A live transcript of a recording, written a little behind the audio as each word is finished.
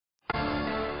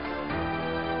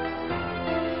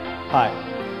Hi,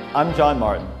 I'm John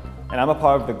Martin, and I'm a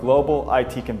part of the global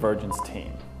IT Convergence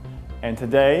team. And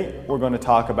today, we're going to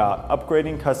talk about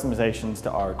upgrading customizations to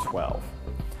R12.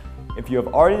 If you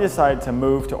have already decided to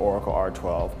move to Oracle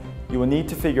R12, you will need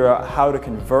to figure out how to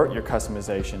convert your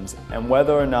customizations and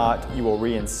whether or not you will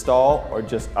reinstall or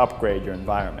just upgrade your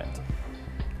environment.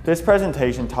 This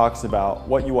presentation talks about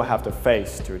what you will have to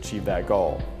face to achieve that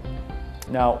goal.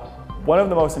 Now, one of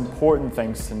the most important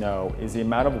things to know is the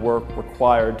amount of work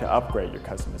required to upgrade your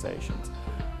customizations.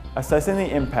 Assessing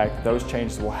the impact those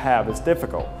changes will have is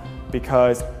difficult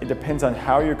because it depends on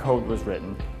how your code was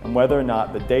written and whether or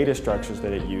not the data structures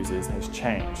that it uses has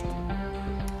changed.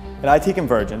 At IT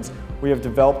Convergence, we have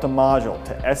developed a module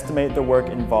to estimate the work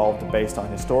involved based on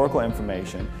historical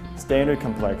information, standard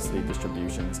complexity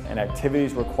distributions, and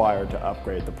activities required to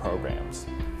upgrade the programs.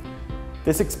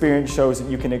 This experience shows that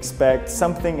you can expect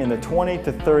something in the 20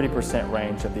 to 30%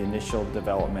 range of the initial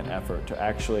development effort to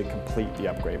actually complete the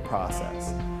upgrade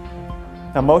process.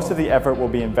 Now, most of the effort will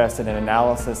be invested in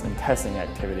analysis and testing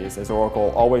activities, as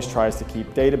Oracle always tries to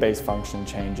keep database function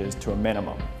changes to a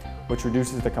minimum, which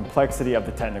reduces the complexity of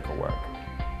the technical work.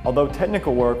 Although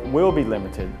technical work will be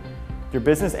limited, your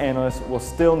business analysts will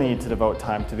still need to devote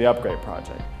time to the upgrade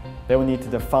project. They will need to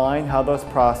define how those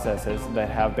processes that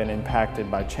have been impacted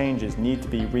by changes need to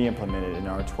be re-implemented in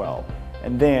R12,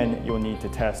 and then you will need to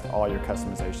test all your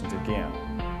customizations again.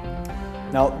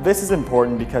 Now, this is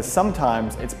important because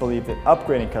sometimes it's believed that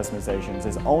upgrading customizations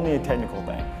is only a technical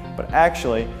thing, but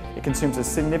actually it consumes a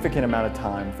significant amount of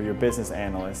time for your business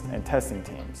analysts and testing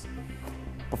teams.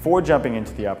 Before jumping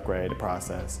into the upgrade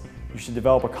process, you should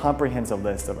develop a comprehensive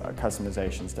list of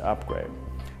customizations to upgrade.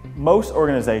 Most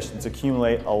organizations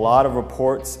accumulate a lot of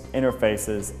reports,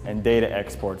 interfaces, and data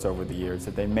exports over the years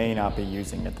that they may not be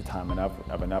using at the time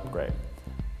of an upgrade.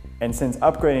 And since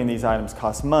upgrading these items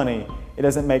costs money, it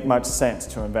doesn't make much sense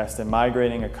to invest in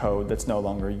migrating a code that's no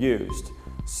longer used.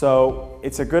 So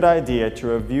it's a good idea to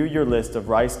review your list of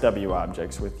RICE-W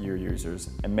objects with your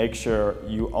users and make sure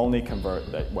you only convert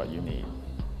what you need.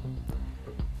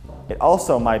 It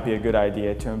also might be a good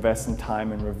idea to invest some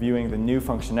time in reviewing the new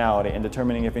functionality and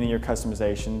determining if any of your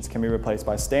customizations can be replaced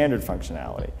by standard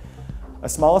functionality. A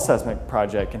small assessment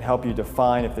project can help you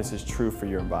define if this is true for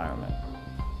your environment.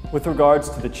 With regards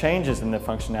to the changes in the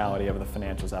functionality of the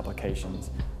financials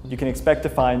applications, you can expect to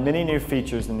find many new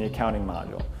features in the accounting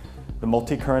module. The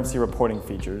multi-currency reporting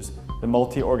features, the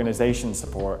multi-organization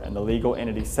support, and the legal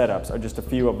entity setups are just a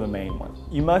few of the main ones.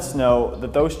 You must know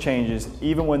that those changes,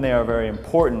 even when they are very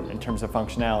important in terms of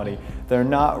functionality, they're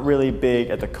not really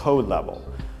big at the code level.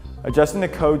 Adjusting the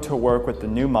code to work with the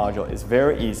new module is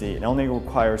very easy and only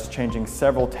requires changing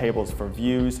several tables for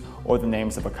views or the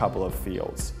names of a couple of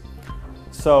fields.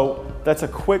 So that's a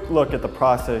quick look at the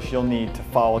process you'll need to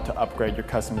follow to upgrade your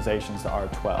customizations to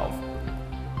R12.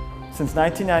 Since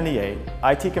 1998,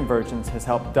 IT Convergence has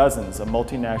helped dozens of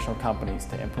multinational companies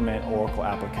to implement Oracle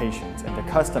applications and to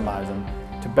customize them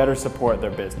to better support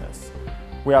their business.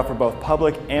 We offer both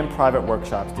public and private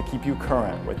workshops to keep you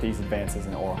current with these advances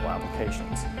in Oracle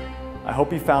applications. I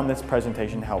hope you found this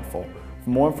presentation helpful. For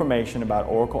more information about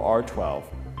Oracle R12,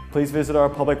 please visit our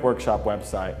public workshop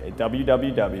website at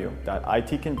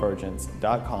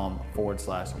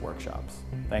www.itconvergence.com/workshops.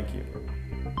 Thank you.